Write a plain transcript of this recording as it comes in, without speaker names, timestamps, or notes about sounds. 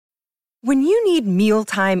When you need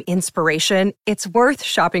mealtime inspiration, it's worth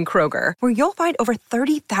shopping Kroger, where you'll find over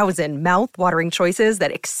 30,000 mouth-watering choices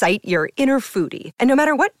that excite your inner foodie. And no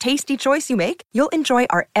matter what tasty choice you make, you'll enjoy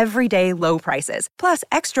our everyday low prices, plus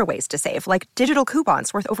extra ways to save, like digital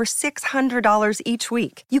coupons worth over $600 each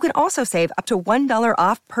week. You can also save up to $1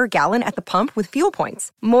 off per gallon at the pump with fuel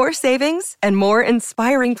points. More savings and more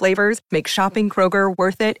inspiring flavors make shopping Kroger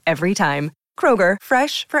worth it every time. Kroger,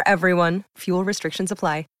 fresh for everyone. Fuel restrictions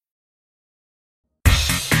apply.